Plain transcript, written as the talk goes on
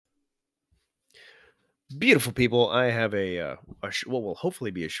Beautiful people. I have what will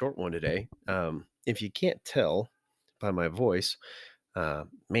hopefully be a short one today. If you can't tell by my voice,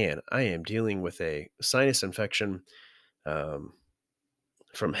 man, I am dealing with a sinus infection um,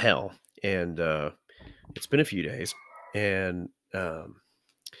 from hell, and it's been a few days, and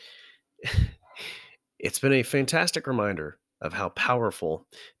it's been a fantastic reminder of how powerful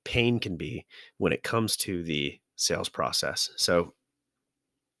pain can be when it comes to the sales process. So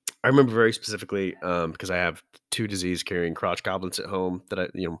I remember very specifically, because I have 2 disease-carrying crotch goblins at home that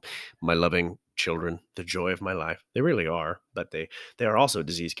my loving children, the joy of my life. They really are, but they are also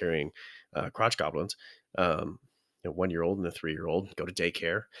disease-carrying, crotch goblins. 1-year-old and a 3-year-old go to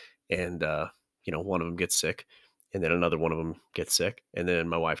daycare, and, one of them gets sick, and then another one of them gets sick, and then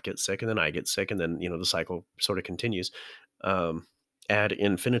my wife gets sick, and then I get sick, and then, the cycle sorta continues, um, ad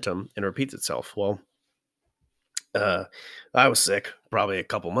infinitum and repeats itself. Well, uh, I was sick probably a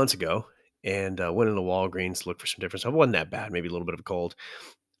couple months ago and went into Walgreens to look for some different stuff. It wasn't that bad, maybe a little bit of a cold.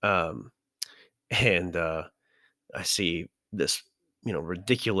 Um, and I see this,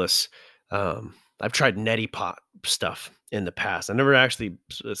 ridiculous. I've tried neti pot stuff in the past. I never actually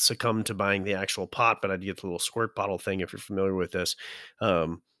succumbed to buying the actual pot, but I did get the little squirt bottle thing if you're familiar with this.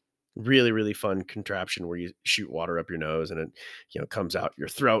 Um, Really, really fun contraption where you shoot water up your nose and it, comes out your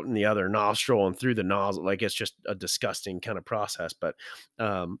throat and the other nostril and through the nozzle. Like it's just a disgusting kind of process. But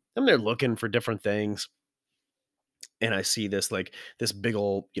I'm there looking for different things and I see this like this big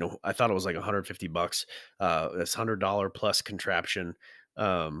old, I thought it was like $150, this $100 plus contraption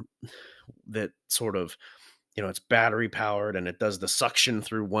um that sort of it's battery powered and it does the suction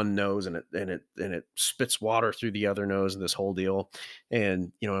through one nose and it spits water through the other nose and this whole deal.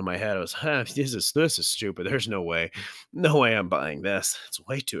 And in my head I was, this is stupid. There's no way I'm buying this. It's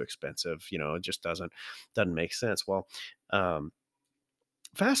way too expensive. It just doesn't make sense. Well, um,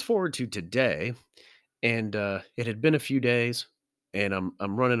 fast forward to today, and it had been a few days, and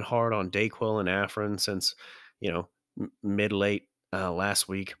I'm running hard on Dayquil and Afrin since mid late last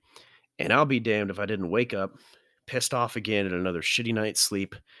week, and I'll be damned if I didn't wake up pissed off again at another shitty night's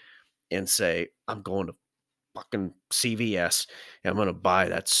sleep and say, I'm going to fucking CVS and I'm going to buy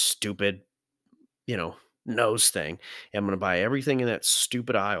that stupid, you know, nose thing. And I'm going to buy everything in that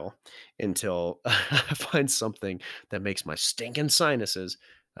stupid aisle until I find something that makes my stinking sinuses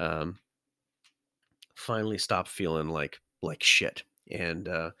um, finally stop feeling like shit. And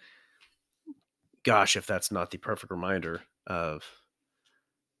gosh, if that's not the perfect reminder of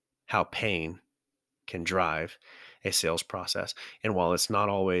how pain can drive a sales process. And while it's not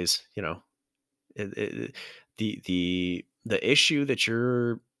always, it, the issue that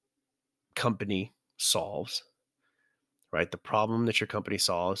your company solves, right? The problem that your company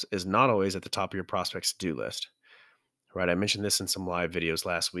solves is not always at the top of your prospects to-do list, right? I mentioned this in some live videos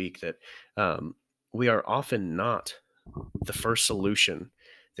last week that um, we are often not the first solution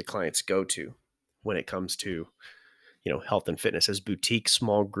that clients go to when it comes to health and fitness as boutique,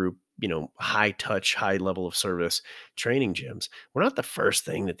 small group, high touch, high level of service training gyms. We're not the first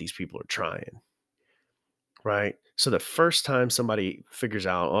thing that these people are trying, right? So the first time somebody figures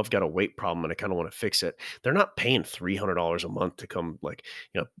out, oh, I've got a weight problem and I kind of want to fix it, they're not paying $300 a month to come, like,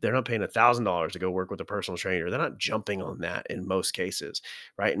 they're not paying $1,000 to go work with a personal trainer. They're not jumping on that in most cases,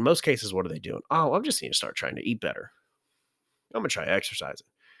 right? In most cases, what are they doing? Oh, I'm just going to start trying to eat better. I'm going to try exercising.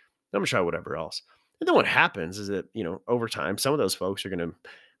 I'm going to try whatever else. And then what happens is that, over time, some of those folks are going to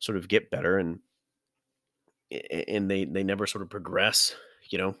sort of get better and they never sort of progress,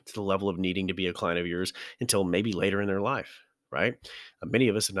 to the level of needing to be a client of yours until maybe later in their life, right? Many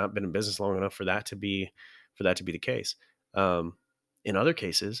of us have not been in business long enough for that to be the case. Um, in other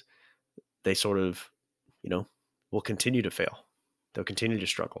cases, they sort of, you know, will continue to fail. They'll continue to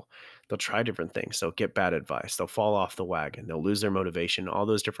struggle. They'll try different things. They'll get bad advice. They'll fall off the wagon. They'll lose their motivation, all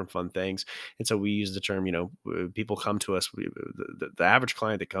those different fun things. And so we use the term, people come to us. The average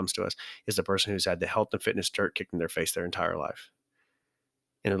client that comes to us is the person who's had the health and fitness dirt kicked in their face their entire life.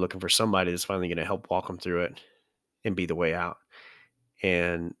 And they're looking for somebody that's finally going to help walk them through it and be the way out.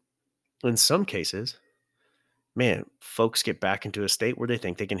 And in some cases, man, folks get back into a state where they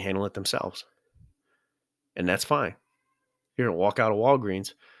think they can handle it themselves. And that's fine. You're gonna walk out of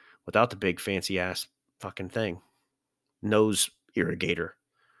Walgreens without the big fancy ass fucking thing, nose irrigator.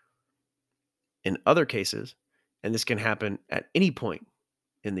 In other cases, and this can happen at any point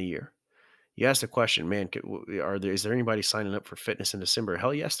in the year, you ask the question, man, is there anybody signing up for fitness in December?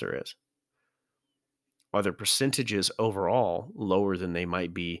 Hell yes, there is. Are their percentages overall lower than they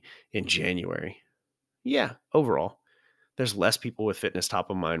might be in January? Yeah, overall. There's less people with fitness top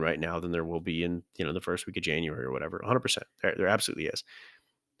of mind right now than there will be in, the first week of January or whatever. 100%. There absolutely is.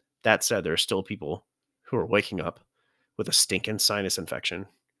 That said, there are still people who are waking up with a stinking sinus infection,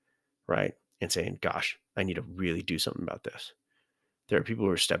 right? And saying, gosh, I need to really do something about this. There are people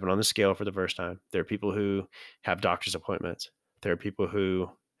who are stepping on the scale for the first time. There are people who have doctor's appointments. There are people who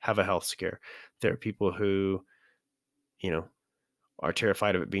have a health scare. There are people who, you know, are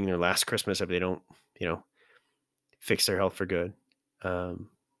terrified of it being their last Christmas if they don't, you know, fix their health for good. Um,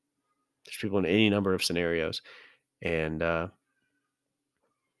 there's people in any number of scenarios. And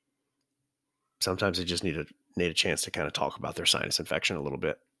sometimes they just need a chance to kind of talk about their sinus infection a little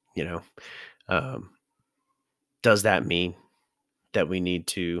bit, you know. Um, does that mean that we need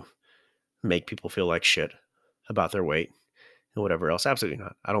to make people feel like shit about their weight and whatever else? Absolutely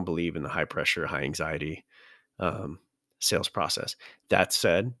not. I don't believe in the high pressure, high anxiety um, sales process. That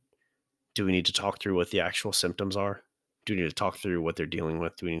said, do we need to talk through what the actual symptoms are? Do we need to talk through what they're dealing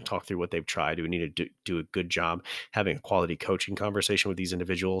with? Do we need to talk through what they've tried? Do we need to do a good job having a quality coaching conversation with these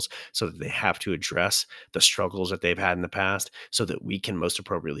individuals so that they have to address the struggles that they've had in the past so that we can most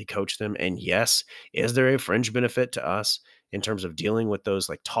appropriately coach them? And yes, is there a fringe benefit to us in terms of dealing with those,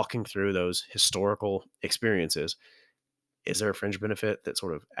 like talking through those historical experiences? Is there a fringe benefit that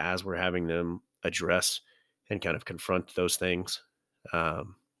sort of as we're having them address and kind of confront those things,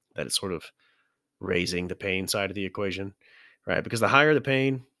 that it's sort of raising the pain side of the equation, right? Because the higher the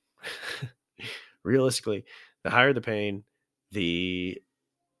pain, realistically, the higher the pain, the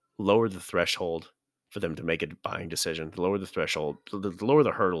lower the threshold for them to make a buying decision. The lower the threshold, the lower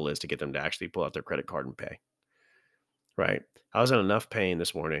the hurdle is to get them to actually pull out their credit card and pay, right? I was in enough pain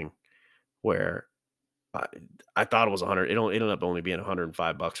this morning where I, I thought it was 100. It ended up only being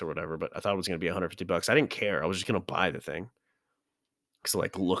 $105 or whatever, but I thought it was going to be $150. I didn't care. I was just going to buy the thing because it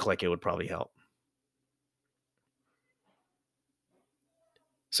like looked like it would probably help.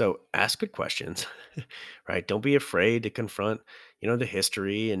 So ask good questions, right? Don't be afraid to confront, the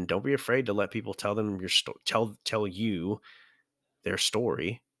history, and don't be afraid to let people tell them tell you their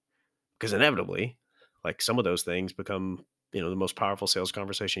story, because inevitably, like some of those things become, the most powerful sales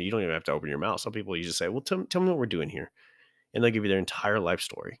conversation. You don't even have to open your mouth. Some people you just say, "Well, tell me what we're doing here," and they'll give you their entire life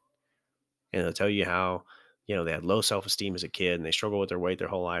story, and they'll tell you how, they had low self esteem as a kid and they struggle with their weight their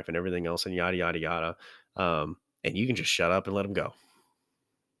whole life and everything else and yada yada yada. And you can just shut up and let them go.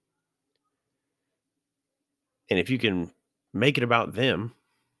 And if you can make it about them,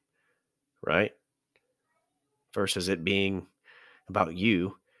 right? Versus it being about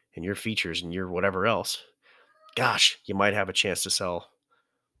you and your features and your whatever else, gosh, you might have a chance to sell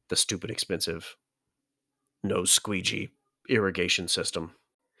the stupid expensive nose squeegee irrigation system.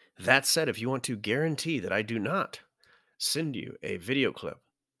 That said, if you want to guarantee that I do not send you a video clip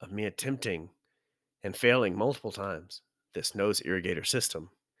of me attempting and failing multiple times this nose irrigator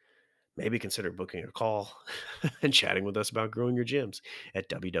system, maybe consider booking a call and chatting with us about growing your gyms at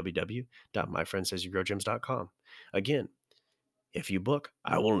www.myfriendsaysyourgrowgyms.com. Again, if you book,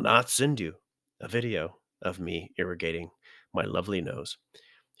 I will not send you a video of me irrigating my lovely nose.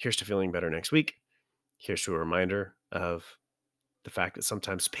 Here's to feeling better next week. Here's to a reminder of the fact that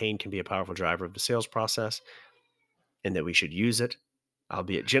sometimes pain can be a powerful driver of the sales process and that we should use it,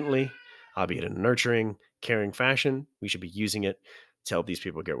 albeit gently, albeit in a nurturing, caring fashion. We should be using it to help these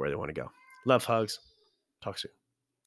people get where they want to go. Love, hugs. Talk soon.